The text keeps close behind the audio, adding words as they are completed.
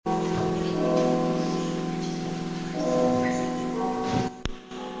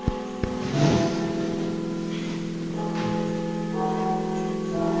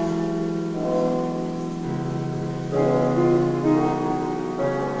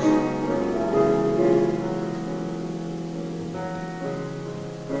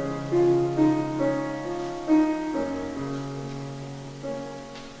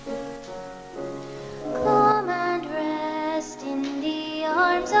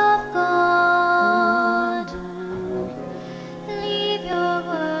of God. Leave your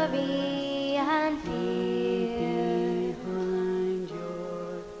worry and fear behind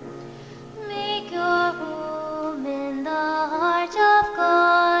you. Make your room in the heart of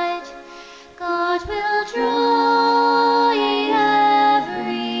God. God will dry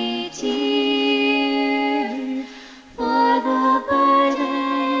every tear. For the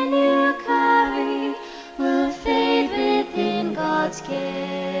burden you carry will fade within God's care.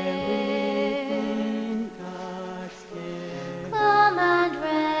 Come and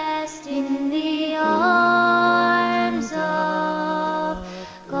rest in the arms of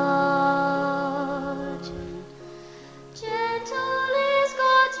God. Gentle is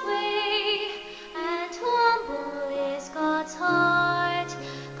God's way, and humble is God's heart.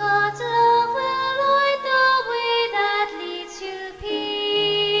 God's love will light the way that leads to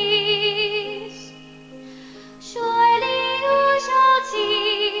peace. Surely you shall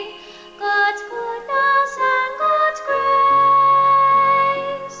see God's goodness and God's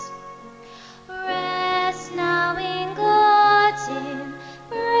grace. Rest now in God's embrace.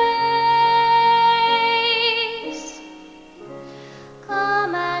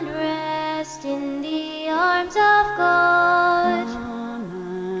 Come and rest in the arms of God.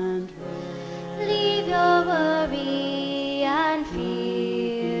 Leave your worry and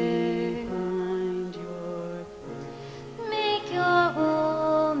fear. Make your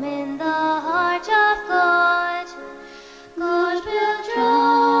home in the heart of God. God will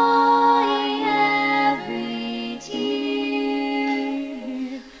dry every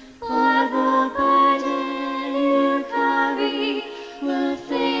tear. For the burden you carry will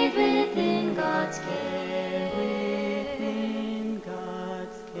fade within God's care.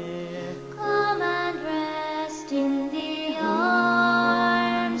 Come and rest in the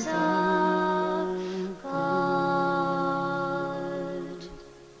arms of God.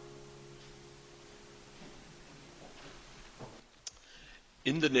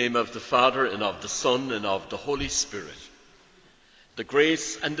 In the name of the Father, and of the Son, and of the Holy Spirit, the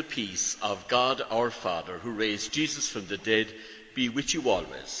grace and the peace of God our Father, who raised Jesus from the dead, be with you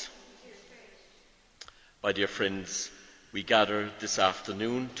always. My dear friends, we gather this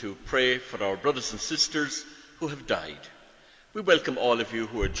afternoon to pray for our brothers and sisters who have died. We welcome all of you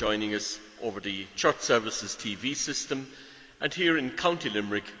who are joining us over the Church Services TV system and here in County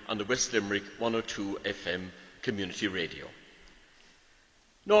Limerick on the West Limerick 102 FM community radio.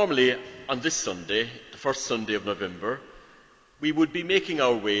 Normally, on this Sunday, the first Sunday of November, we would be making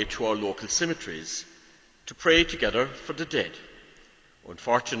our way to our local cemeteries to pray together for the dead.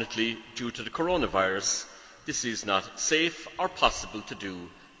 Unfortunately, due to the coronavirus, this is not safe or possible to do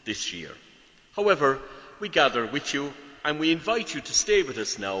this year. However, we gather with you and we invite you to stay with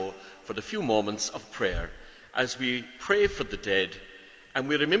us now for the few moments of prayer as we pray for the dead, and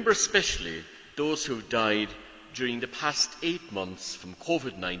we remember especially those who have died during the past 8 months from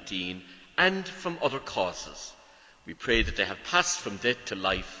COVID-19 and from other causes. We pray that they have passed from death to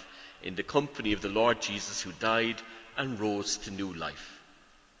life in the company of the Lord Jesus, who died and rose to new life.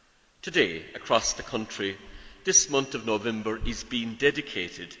 Today, across the country, this month of November is being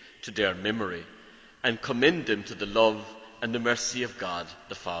dedicated to their memory and commend them to the love and the mercy of God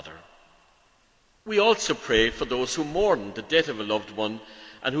the Father. We also pray for those who mourn the death of a loved one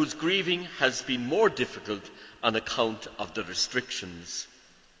and whose grieving has been more difficult on account of the restrictions.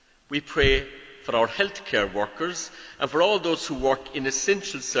 We pray for our healthcare workers and for all those who work in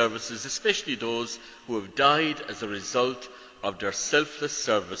essential services, especially those who have died as a result of their selfless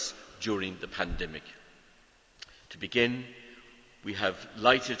service during the pandemic. To begin, we have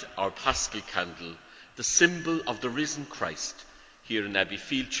lighted our Paschal candle, the symbol of the risen Christ. Here in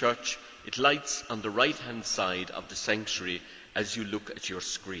Abbeyfield Church, it lights on the right-hand side of the sanctuary as you look at your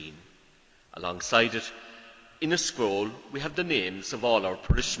screen. Alongside it, in a scroll, we have the names of all our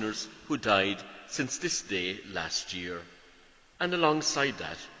parishioners who died since this day last year. And alongside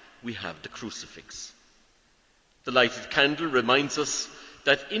that, we have the crucifix. The lighted candle reminds us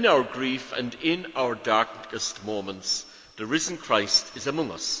that in our grief and in our darkest moments, the risen Christ is among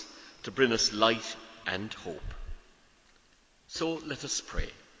us to bring us light and hope. So let us pray.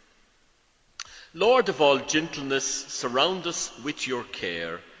 Lord of all gentleness, surround us with your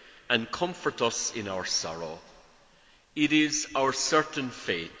care and comfort us in our sorrow. It is our certain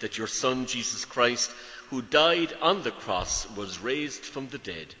faith that your Son, Jesus Christ, who died on the cross, was raised from the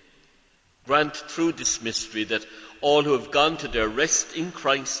dead. Grant through this mystery that all who have gone to their rest in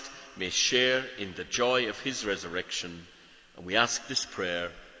Christ may share in the joy of his resurrection. And we ask this prayer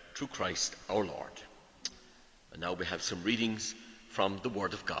through Christ our Lord. And now we have some readings from the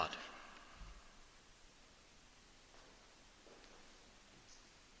Word of God.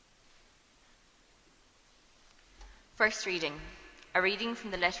 First reading, a reading from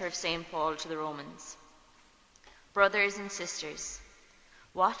the letter of St. Paul to the Romans. Brothers and sisters,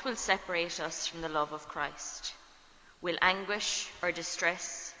 what will separate us from the love of Christ? Will anguish or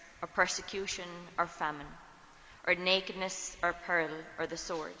distress or persecution or famine or nakedness or peril or the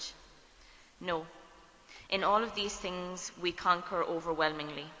sword? No, in all of these things we conquer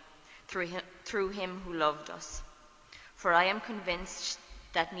overwhelmingly through him who loved us. For I am convinced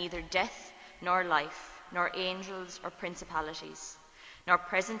that neither death nor life, nor angels or principalities, nor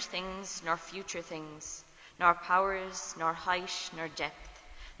present things nor future things, nor powers, nor height, nor depth,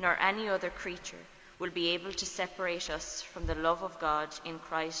 nor any other creature will be able to separate us from the love of God in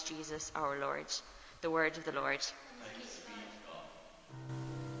Christ Jesus our Lord. The word of the Lord. Thanks be to God.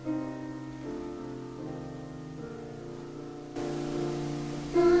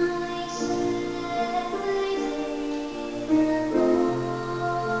 My shepherd is the Lord,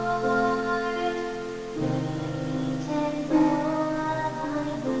 He tends all my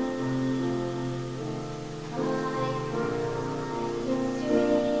needs. I find His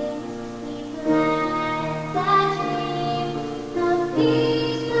streams, He plants that dream of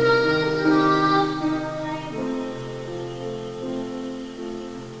peace and love for me.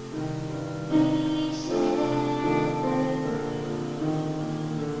 He shepherds me.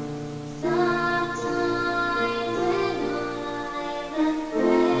 Sometimes when I'm afraid, sad and all alone, my tears disappear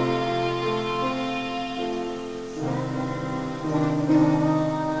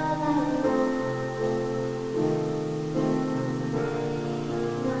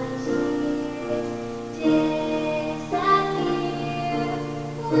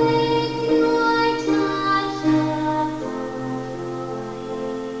with your touch of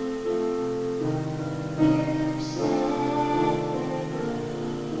joy. You shepherd me,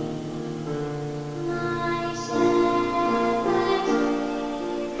 my shepherd is the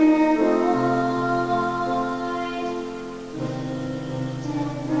Lord. He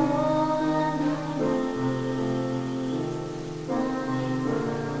tends all my needs. I find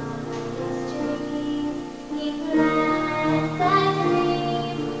His streams, He plants that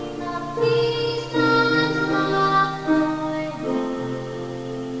dream of peace and love for me.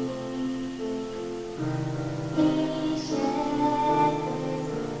 He shepherds me.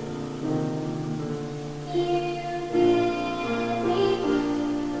 You give me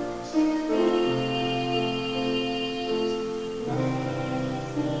food to eat, bless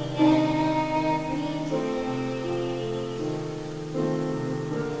me every day.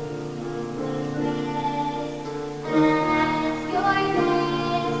 With rest as your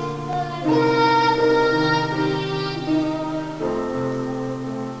rest forever in your fold.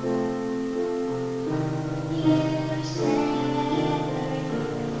 You shepherd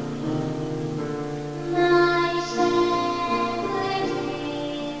me, my shepherd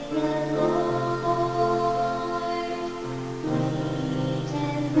is the Lord. He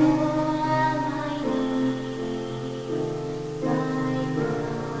tends all my needs. I find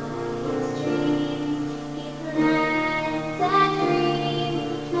His streams, He plants that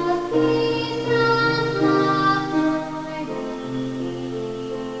dream of peace and love for me.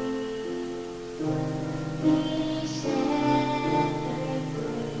 He shepherds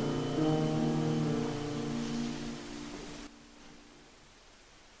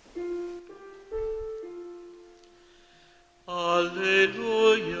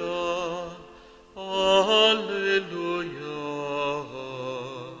Alleluia, alleluia,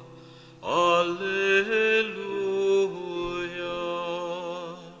 alleluia,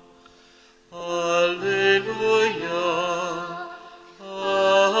 alleluia, alleluia.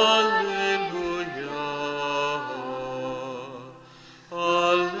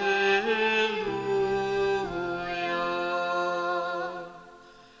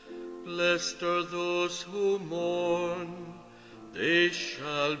 Blessed are those who mourn, they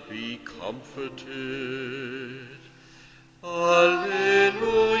shall be comforted.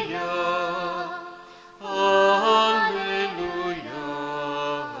 Alleluia, alleluia,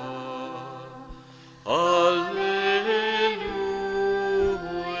 alleluia.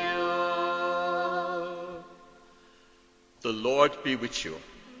 The Lord be with you.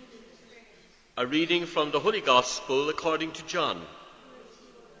 A reading from the Holy Gospel according to John.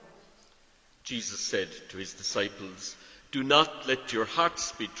 Jesus said to his disciples, "Do not let your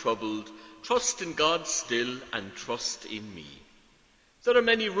hearts be troubled. Trust in God still and trust in me. There are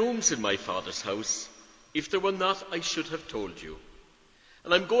many rooms in my Father's house. If there were not, I should have told you.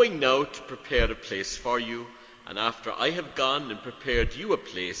 And I'm going now to prepare a place for you, and after I have gone and prepared you a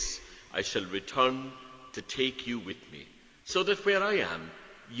place, I shall return to take you with me, so that where I am,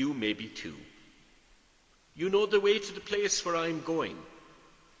 you may be too. You know the way to the place where I am going."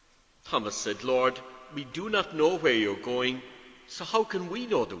 Thomas said, "Lord, we do not know where you're going, so how can we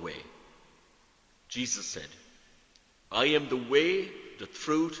know the way? Jesus said, I am the way, the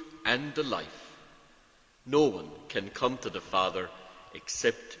truth, and the life. No one can come to the Father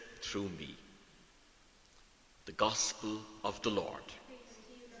except through me. The Gospel of the Lord.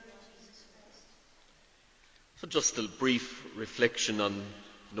 So just a brief reflection on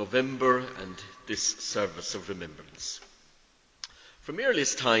November and this service of remembrance. From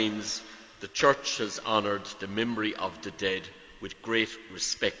earliest times, the Church has honoured the memory of the dead with great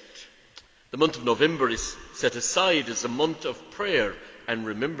respect. The month of November is set aside as a month of prayer and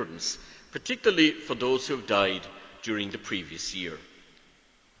remembrance, particularly for those who have died during the previous year.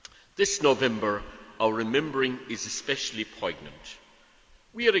 This November, our remembering is especially poignant.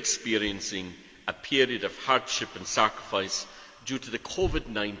 We are experiencing a period of hardship and sacrifice due to the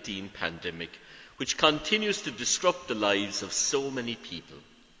COVID-19 pandemic, which continues to disrupt the lives of so many people.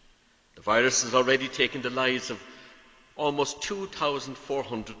 The virus has already taken the lives of almost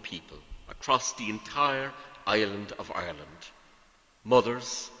 2,400 people across the entire island of Ireland.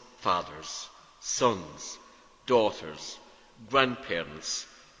 Mothers, fathers, sons, daughters, grandparents,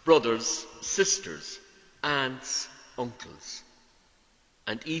 brothers, sisters, aunts, uncles.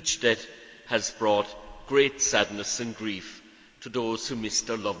 And each death has brought great sadness and grief to those who miss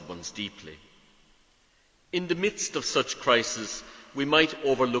their loved ones deeply. In the midst of such crisis, we might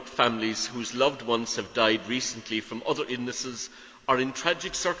overlook families whose loved ones have died recently from other illnesses or in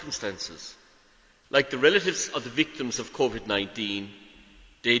tragic circumstances. Like the relatives of the victims of COVID-19,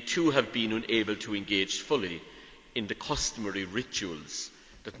 they too have been unable to engage fully in the customary rituals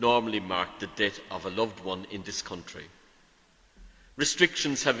that normally mark the death of a loved one in this country.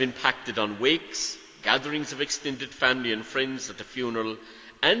 Restrictions have impacted on wakes, gatherings of extended family and friends at the funeral,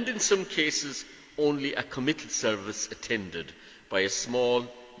 and in some cases only a committal service attended by a small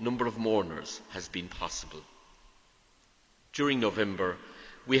number of mourners has been possible. During November,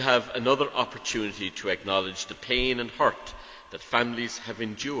 we have another opportunity to acknowledge the pain and hurt that families have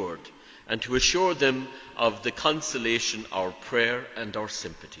endured and to assure them of the consolation, our prayer and our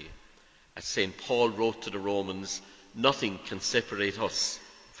sympathy. As St. Paul wrote to the Romans, nothing can separate us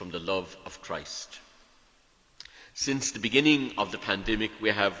from the love of Christ. Since the beginning of the pandemic, we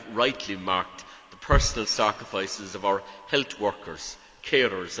have rightly marked the personal sacrifices of our health workers,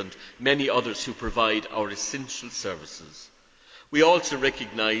 carers and many others who provide our essential services. We also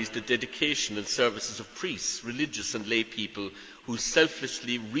recognise the dedication and services of priests, religious and lay people who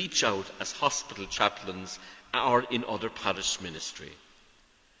selflessly reach out as hospital chaplains or in other parish ministry.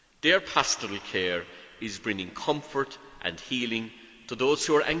 Their pastoral care is bringing comfort and healing to those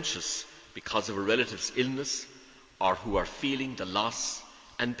who are anxious because of a relative's illness or who are feeling the loss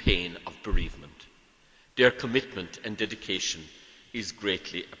and pain of bereavement. Their commitment and dedication is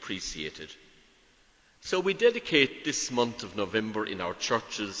greatly appreciated. So we dedicate this month of November in our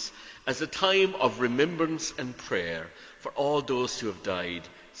churches as a time of remembrance and prayer for all those who have died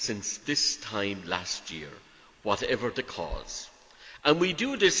since this time last year, whatever the cause. And we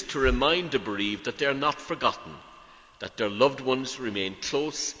do this to remind the bereaved that they are not forgotten, that their loved ones remain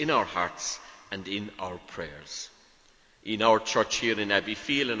close in our hearts and in our prayers. In our church here in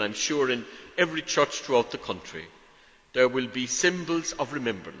Abbeyfield, and I'm sure in every church throughout the country, there will be symbols of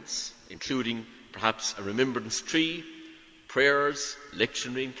remembrance, including perhaps a remembrance tree, prayers,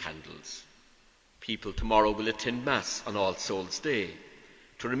 lectionary and candles. People tomorrow will attend Mass on All Souls' Day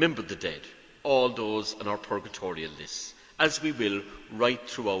to remember the dead, all those on our purgatorial lists, as we will right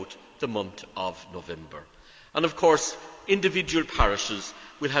throughout the month of November. And of course, individual parishes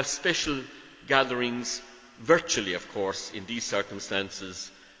will have special gatherings, virtually of course, in these circumstances,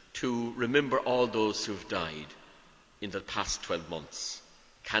 to remember all those who have died in the past 12 months.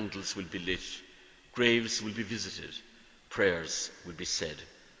 Candles will be lit, graves will be visited, prayers will be said.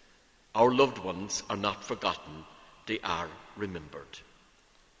 Our loved ones are not forgotten, they are remembered.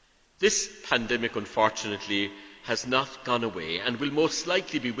 This pandemic, unfortunately, has not gone away and will most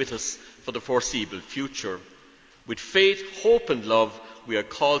likely be with us for the foreseeable future. With faith, hope and love, we are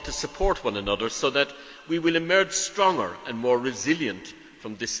called to support one another so that we will emerge stronger and more resilient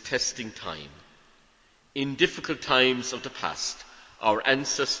from this testing time. In difficult times of the past, our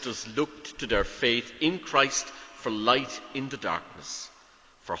ancestors looked to their faith in Christ for light in the darkness,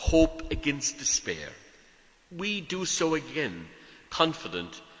 for hope against despair. We do so again,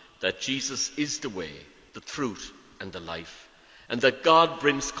 confident that Jesus is the way, the truth and the life, and that God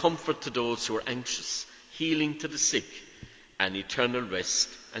brings comfort to those who are anxious, healing to the sick, and eternal rest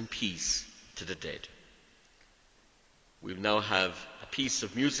and peace to the dead. We'll now have a piece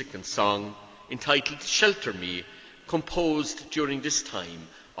of music and song entitled Shelter Me, composed during this time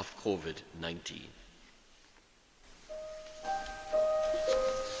of COVID-19.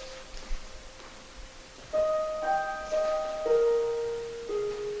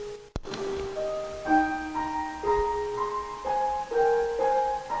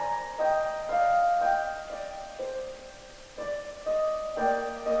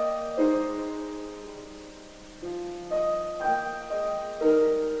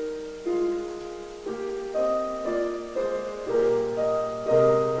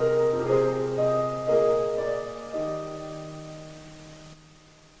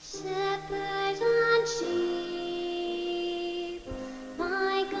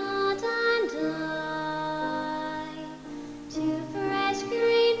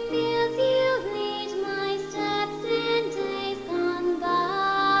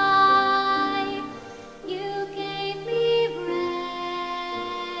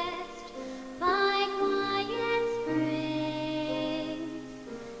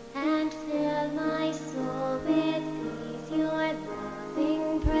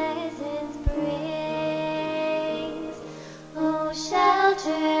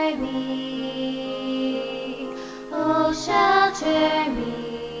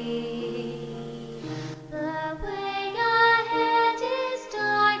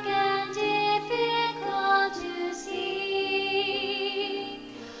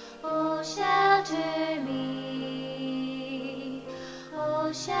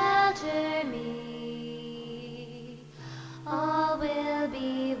 shelter me. All will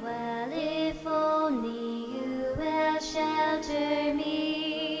be well if only you will shelter me.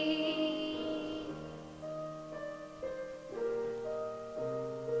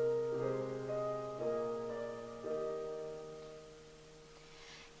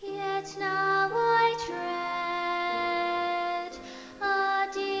 Yet now I tread a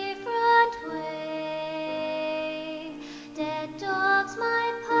different way. Dead dogs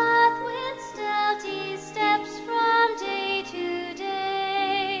my path with stealthy steps from day to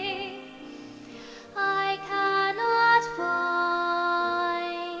day. I cannot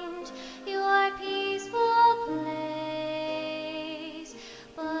find your peaceful place,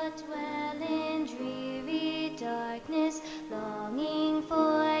 but dwell in dreary darkness, longing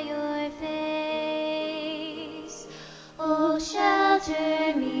for your face. Oh,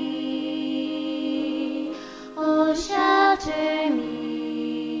 shelter me, oh, shelter me.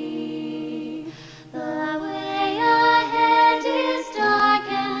 The way ahead is dark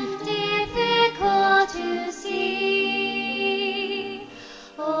and difficult to see.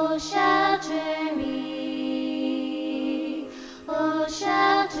 Oh, shelter me, oh,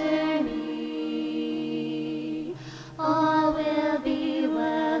 shelter me. All will be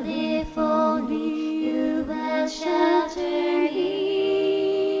well if only you will shelter me.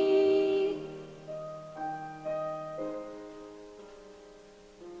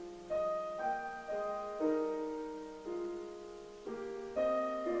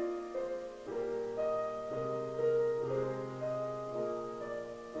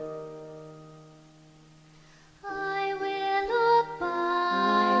 I will look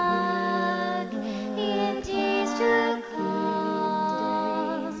back in days to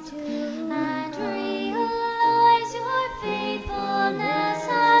come and realize your faithfulness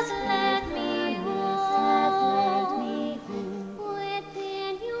has led me home.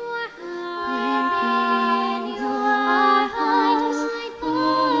 Within your heart I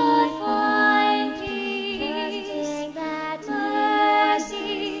could find peace. That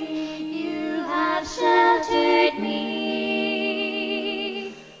mercy you have sheltered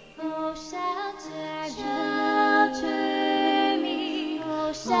me. Oh, shelter me.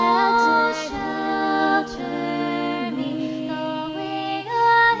 Oh, shelter me. The way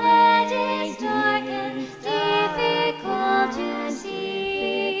ahead is dark and difficult to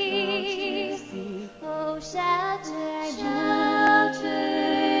see. Oh, shelter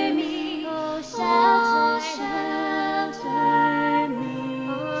me. Oh, shelter me.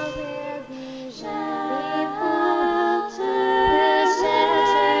 All will be shelter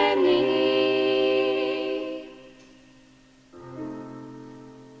me.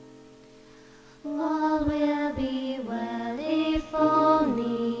 All will be well if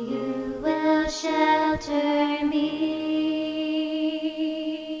only you will shelter me.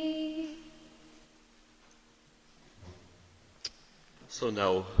 So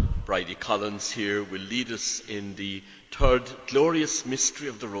now, Bridie Collins here will lead us in the third glorious mystery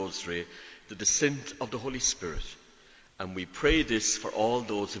of the Rosary, the descent of the Holy Spirit. And we pray this for all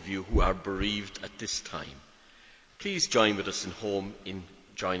those of you who are bereaved at this time. Please join with us in home in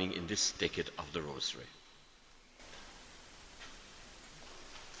joining in this decade of the Rosary.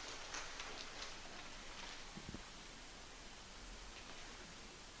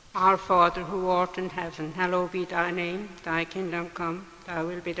 Our Father, who art in heaven, hallowed be thy name. Thy kingdom come, thy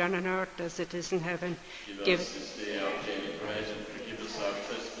will be done on earth as it is in heaven. Give us this day our daily bread, and forgive us our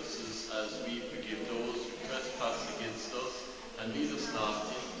trespasses as we forgive those who trespass against us. And lead us not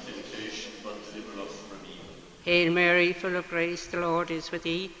into temptation, but deliver us from evil. Hail Mary, full of grace, the Lord is with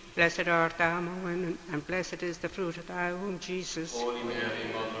thee. Blessed art thou among women, and blessed is the fruit of thy womb, Jesus. Holy Mary,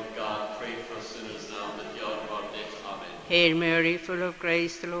 Mother of God, pray for us sinners now and at the hour of our death. Amen. Hail Mary, full of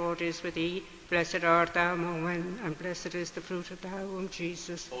grace, the Lord is with thee. Blessed art thou among women, and blessed is the fruit of thy womb,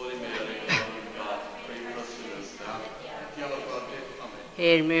 Jesus. Holy Mary, Mother of God, pray for us sinners now and at the hour of our death. Amen.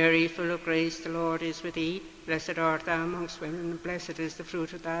 Hail Mary, full of grace, the Lord is with thee. Blessed art thou amongst women, and blessed is the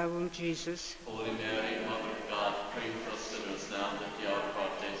fruit of thy womb, Jesus. Holy Mary, Mother of God, pray for us sinners now and at the hour of our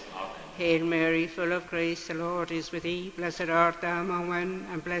death. Amen. Hail Mary, full of grace, the Lord is with thee. Blessed art thou among women,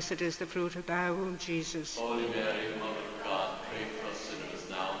 and blessed is the fruit of thy womb, Jesus. Holy Mary, Mother of God, pray for us sinners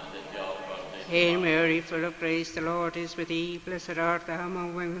now and at the hour of our death. Hail Mary, full of grace, the Lord is with thee. Blessed art thou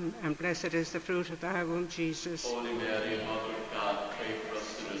among women, and blessed is the fruit of thy womb, Jesus. Holy Mary, Mother of God, pray for us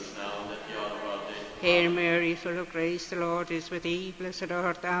sinners now and at the hour of our death. Hail Mary, full of grace, the Lord is with thee. Blessed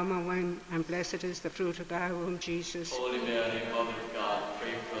art thou among women, and blessed is the fruit of thy womb, Jesus. Holy Mary, Mother of God,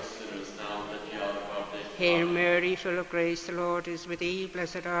 pray for us sinners now and at the hour of our death. Hail Mary, full of grace, the Lord is with thee.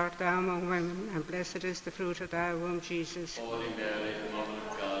 Blessed art thou among women, and blessed is the fruit of thy womb, Jesus. Holy Mary, Mother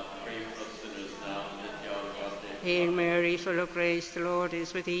of God, Hail Mary, full of grace, the Lord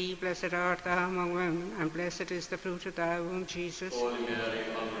is with thee. Blessed art thou among women, and blessed is the fruit of thy womb, Jesus. Holy Mary,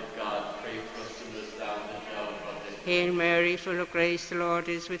 Mother of God, pray for us sinners now and at the hour of our death. Hail Mary, full of grace, the Lord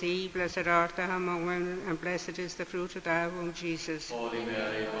is with thee. Blessed art thou among women, and blessed is the fruit of thy womb, Jesus. Holy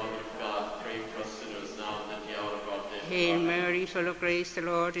Mary, Mother of God, pray for us sinners now and at the hour of our death. Hail Mary, full of grace, the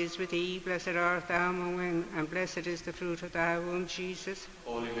Lord is with thee. Blessed art thou among women, and blessed is the fruit of thy womb, Jesus.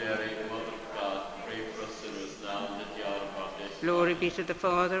 Holy Mary, Mother of God, pray for us sinners now and at the hour of our death. Glory be to the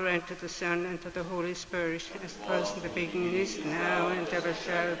Father, and to the Son, and to the Holy Spirit, as it was in the beginning, is now, and ever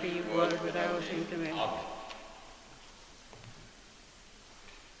shall be, world without end. Amen.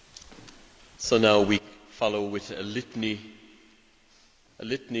 So now we follow with a litany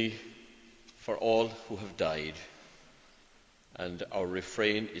for all who have died. And our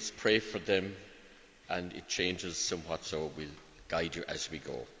refrain is pray for them, and it changes somewhat, so we'll guide you as we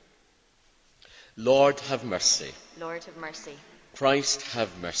go. Lord, have mercy. Lord, have mercy. Christ, have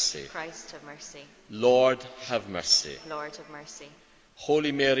mercy. Christ, have mercy. Lord, have mercy. Lord, have mercy.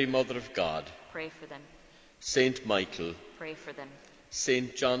 Holy Mary, Mother of God, Pray for them. Saint Michael, Pray for them.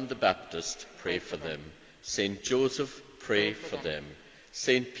 Saint John the Baptist, pray for them. Saint Joseph, pray for them.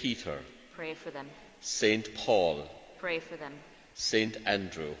 Saint Peter, Pray for them. Saint Paul, Pray for them. Saint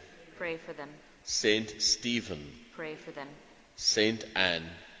Andrew, Pray for them. Saint Stephen, Pray for them. Saint Anne,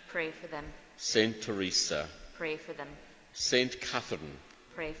 Pray for them. Saint Teresa, Pray for them. Saint Catherine,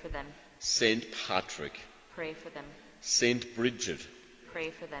 Pray for them. Saint Patrick, Pray for them. Saint Bridget,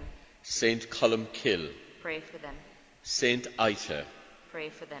 Pray for them. Saint Columkill, Pray for them. Saint Ita, Pray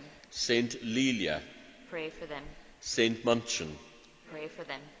for them. Saint Lelia, Pray for them. Saint Munchin, Pray for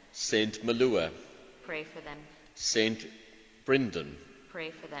them. Saint Malua, Pray for them. Saint Brendan,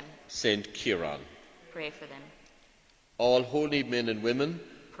 Pray for them. Saint Kieran. Pray for them. All holy men and women,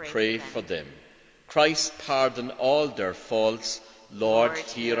 Pray pray for for them. them. Christ pardon all their faults. Lord,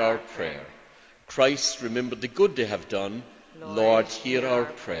 hear our prayer. Christ remember the good they have done. Lord, hear our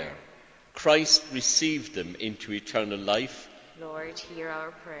prayer. Christ receive them into eternal life. Lord, hear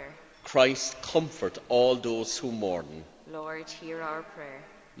our prayer. Christ comfort all those who mourn. Lord, hear our prayer.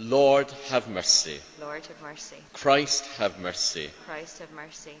 Lord, have mercy. Lord, have mercy. Christ, have mercy. Christ, have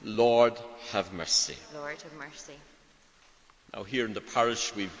mercy. Lord, have mercy. Lord, have mercy. Now here in the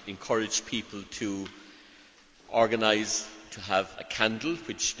parish we've encouraged people to organise to have a candle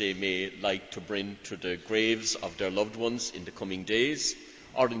which they may like to bring to the graves of their loved ones in the coming days,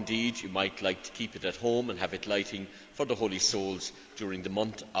 or indeed you might like to keep it at home and have it lighting for the holy souls during the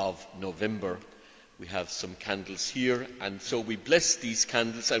month of November. We have some candles here, and so we bless these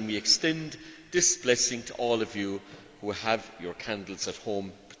candles and we extend this blessing to all of you who have your candles at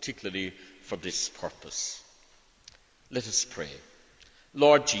home, particularly for this purpose. Let us pray.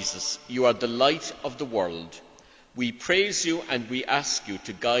 Lord Jesus, you are the light of the world. We praise you and we ask you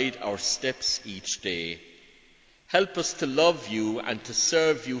to guide our steps each day. Help us to love you and to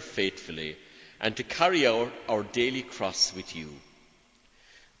serve you faithfully, and to carry out our daily cross with you.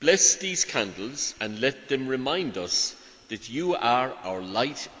 Bless these candles and let them remind us that you are our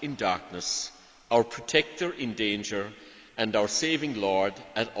light in darkness, our protector in danger, and our saving Lord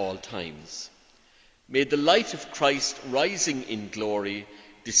at all times. May the light of Christ rising in glory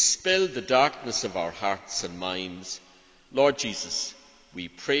dispel the darkness of our hearts and minds. Lord Jesus, we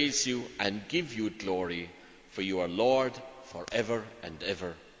praise you and give you glory, for you are Lord for ever and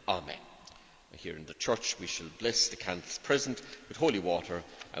ever. Amen. Here in the church we shall bless the candles present with holy water,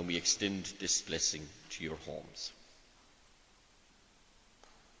 and we extend this blessing to your homes.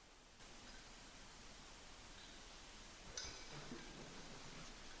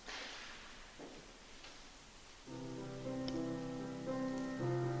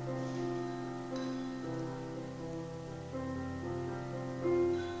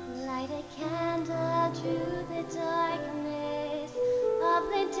 Light a candle through the darkness of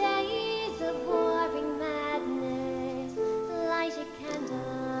the days of warring madness. Light a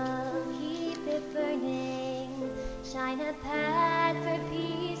candle, keep it burning. Shine a path for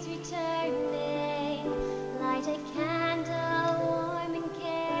peace returning. Light a candle, warm and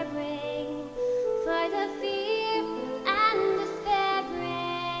caring, for the fear and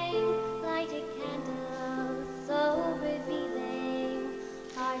despairing. Light a candle, so revealing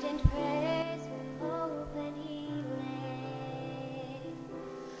ardent prayers for hope and healing.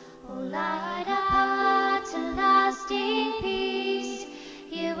 Oh, light a path to lasting peace.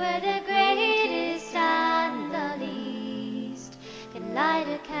 You were the greatest and the least. Can light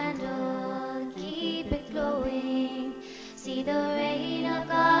a candle, keep it glowing. See the reign of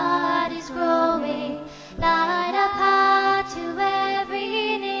God is growing. Light a path to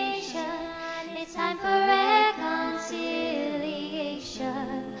every nation. It's time for reckoning.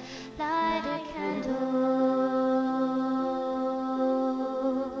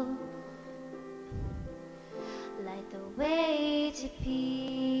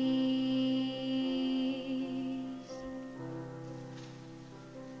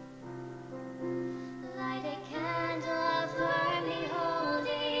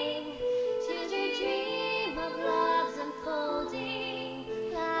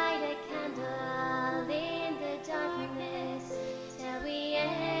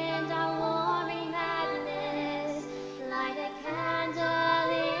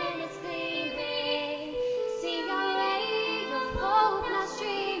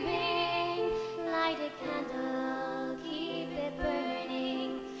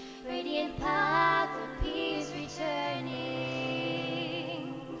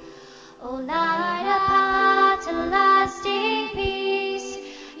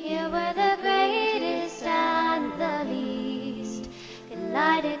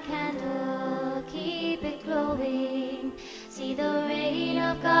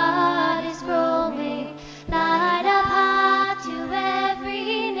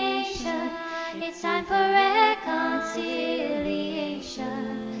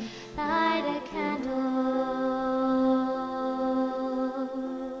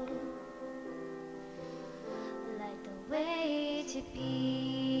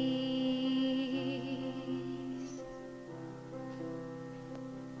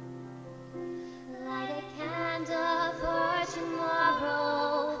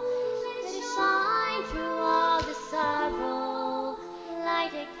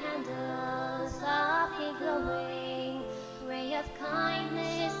 a candle softly glowing, ray of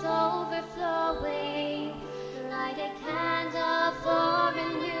kindness overflowing. Light a candle for a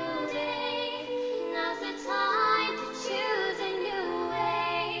new day. Now's the time to choose a new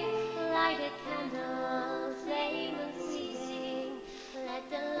way. Light a candle, flame unceasing. Let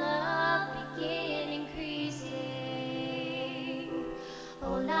the love begin increasing.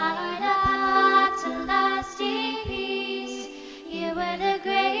 Oh, light a path to lasting peace. You were the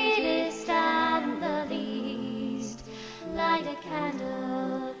greatest and the least. Light a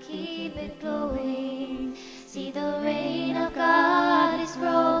candle, keep it glowing. See the reign of God is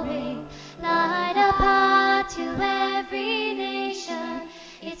growing. Light a path to every nation.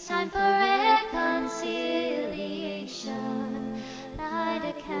 It's time for reconciliation. Light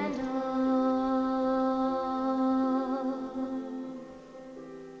a candle.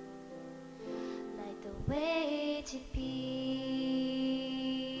 Light the way to peace.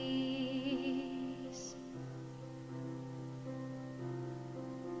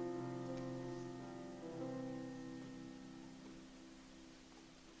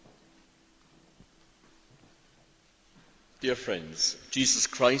 Dear friends, Jesus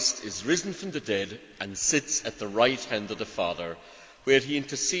Christ is risen from the dead and sits at the right hand of the Father, where he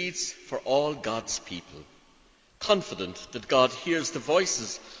intercedes for all God's people. Confident that God hears the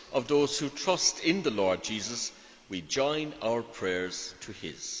voices of those who trust in the Lord Jesus, we join our prayers to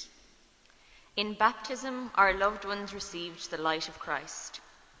his. In baptism, our loved ones received the light of Christ.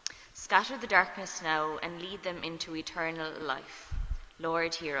 Scatter the darkness now and lead them into eternal life.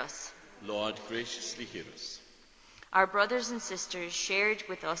 Lord, hear us. Lord, graciously hear us. Our brothers and sisters shared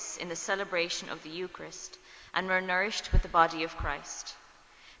with us in the celebration of the Eucharist and were nourished with the body of Christ.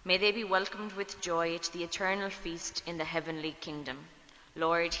 May they be welcomed with joy to the eternal feast in the heavenly kingdom.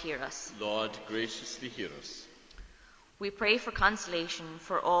 Lord, hear us. Lord, graciously hear us. We pray for consolation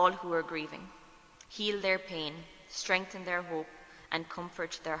for all who are grieving. Heal their pain, strengthen their hope, and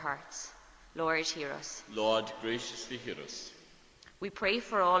comfort their hearts. Lord, hear us. Lord, graciously hear us. We pray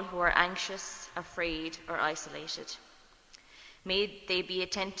for all who are anxious, afraid, or isolated. May they be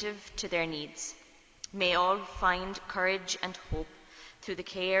attentive to their needs. May all find courage and hope through the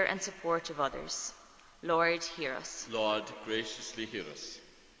care and support of others. Lord, hear us. Lord, graciously hear us.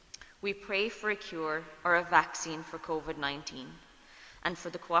 We pray for a cure or a vaccine for COVID-19 and for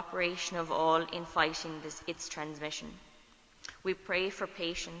the cooperation of all in fighting its transmission. We pray for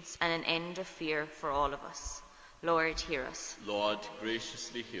patience and an end of fear for all of us. Lord, hear us. Lord,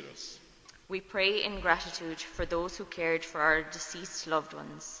 graciously hear us. We pray in gratitude for those who cared for our deceased loved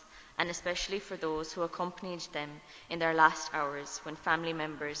ones, and especially for those who accompanied them in their last hours when family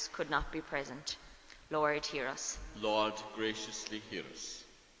members could not be present. Lord, hear us. Lord, graciously hear us.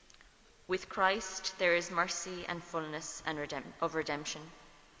 With Christ there is mercy and fullness and of redemption.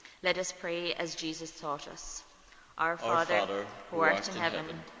 Let us pray as Jesus taught us. Our Father, who art in heaven,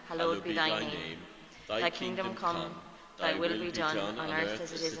 hallowed be thy name. Thy kingdom come, thy will be done on earth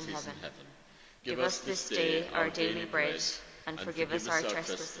as it is in heaven. Give us this day our daily bread, and forgive us our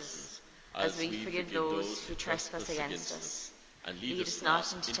trespasses, as we forgive those who trespass against us. And lead us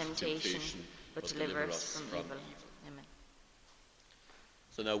not into temptation, but deliver us from evil. Amen.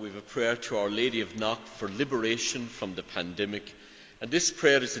 So now we have a prayer to Our Lady of Knock for liberation from the pandemic. And this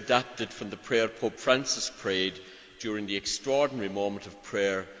prayer is adapted from the prayer Pope Francis prayed during the extraordinary moment of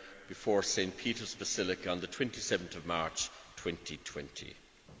prayer before St. Peter's Basilica on the 27th of March 2020.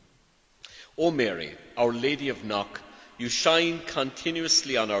 O Mary, Our Lady of Knock, you shine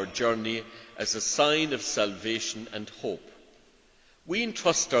continuously on our journey as a sign of salvation and hope. We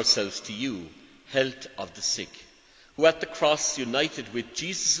entrust ourselves to you, health of the sick, who at the cross, united with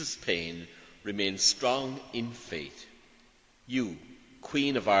Jesus' pain, remain strong in faith. You,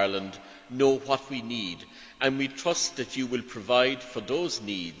 Queen of Ireland, know what we need, and we trust that you will provide for those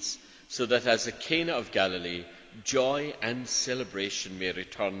needs, so that as at Cana of Galilee, joy and celebration may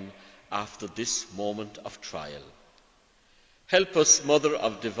return after this moment of trial. Help us, Mother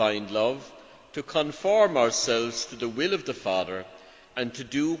of divine love, to conform ourselves to the will of the Father and to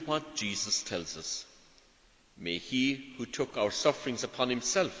do what Jesus tells us. May he who took our sufferings upon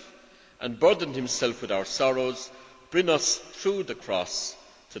himself and burdened himself with our sorrows bring us through the cross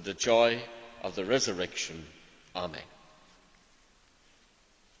to the joy of the resurrection. Amen.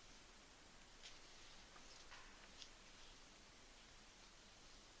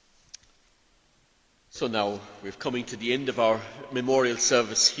 So now we're coming to the end of our memorial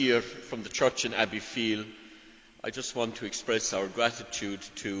service here from the church in Abbeyfield. I just want to express our gratitude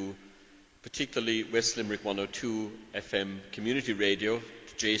to particularly West Limerick 102 FM Community Radio,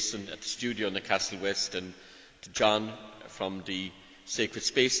 to Jason at the studio in the Castle West, and to John from the Sacred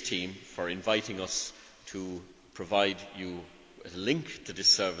Space team for inviting us to provide you a link to this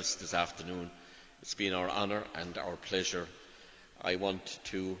service this afternoon. It's been our honour and our pleasure. I want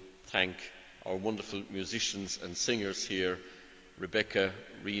to thank our wonderful musicians and singers here, Rebecca,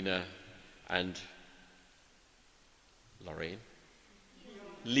 Rena and Lorraine.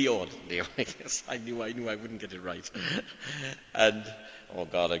 Leon, I guess. I knew I wouldn't get it right. And, oh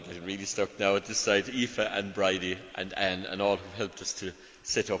God, I'm getting really stuck now at this side. Aoife and Bridie and Anne and all who helped us to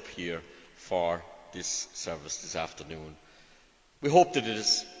set up here for this service this afternoon. We hope that it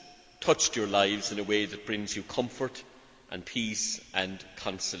has touched your lives in a way that brings you comfort and peace and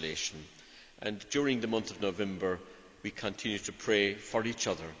consolation. And during the month of November, we continue to pray for each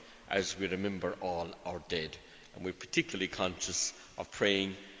other as we remember all our dead. And we're particularly conscious of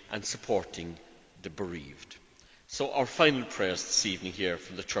praying and supporting the bereaved. So our final prayers this evening here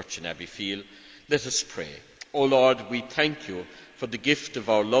from the church in Abbeyfield, let us pray. O Lord, we thank you for the gift of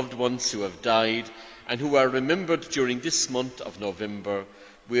our loved ones who have died and who are remembered during this month of November.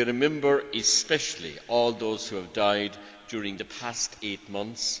 We remember especially all those who have died during the past 8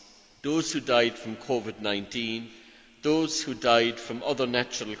 months, those who died from COVID-19, those who died from other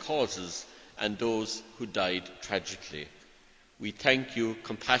natural causes, and those who died tragically. We thank you,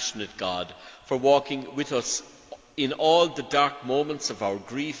 compassionate God, for walking with us in all the dark moments of our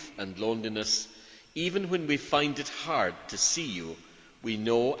grief and loneliness. Even when we find it hard to see you, we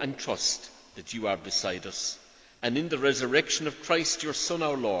know and trust that you are beside us. And in the resurrection of Christ, your Son,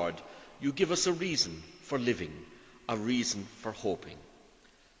 our Lord, you give us a reason for living, a reason for hoping.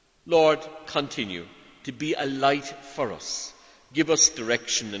 Lord, continue to be a light for us. Give us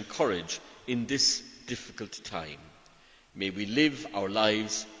direction and courage in this difficult time. May we live our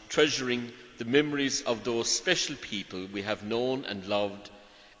lives treasuring the memories of those special people we have known and loved,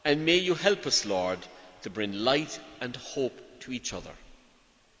 and may you help us, Lord, to bring light and hope to each other.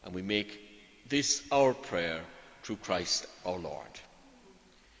 And we make this our prayer through Christ our Lord.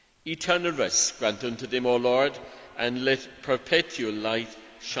 Eternal rest grant unto them, O Lord, and let perpetual light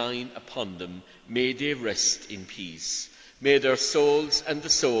shine upon them. May they rest in peace. May their souls and the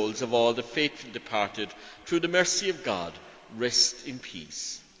souls of all the faithful departed, through the mercy of God, rest in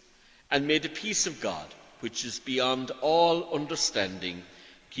peace. And may the peace of God, which is beyond all understanding,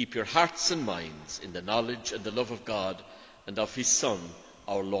 keep your hearts and minds in the knowledge and the love of God and of his Son,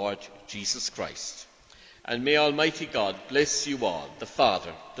 our Lord Jesus Christ. And may Almighty God bless you all, the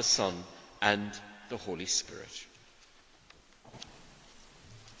Father, the Son, and the Holy Spirit.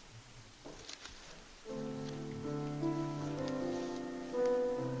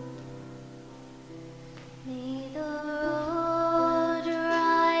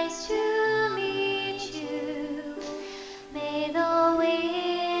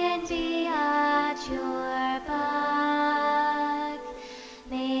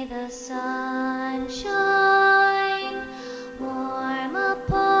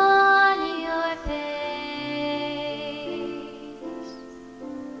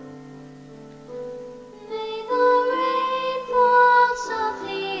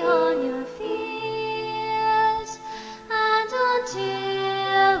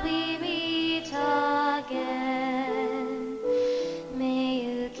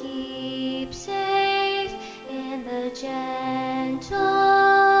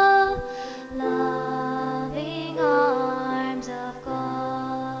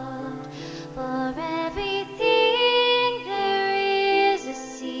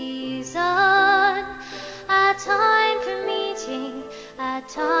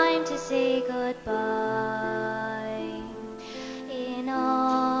 Time to say goodbye. In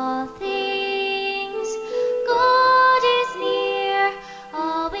all things, God is near,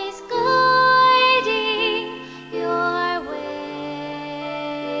 always guiding your way.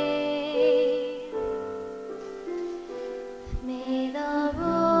 May the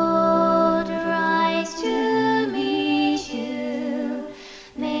road rise to meet you.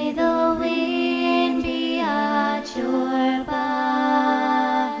 May the wind be at your back.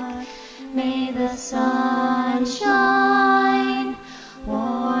 May the sun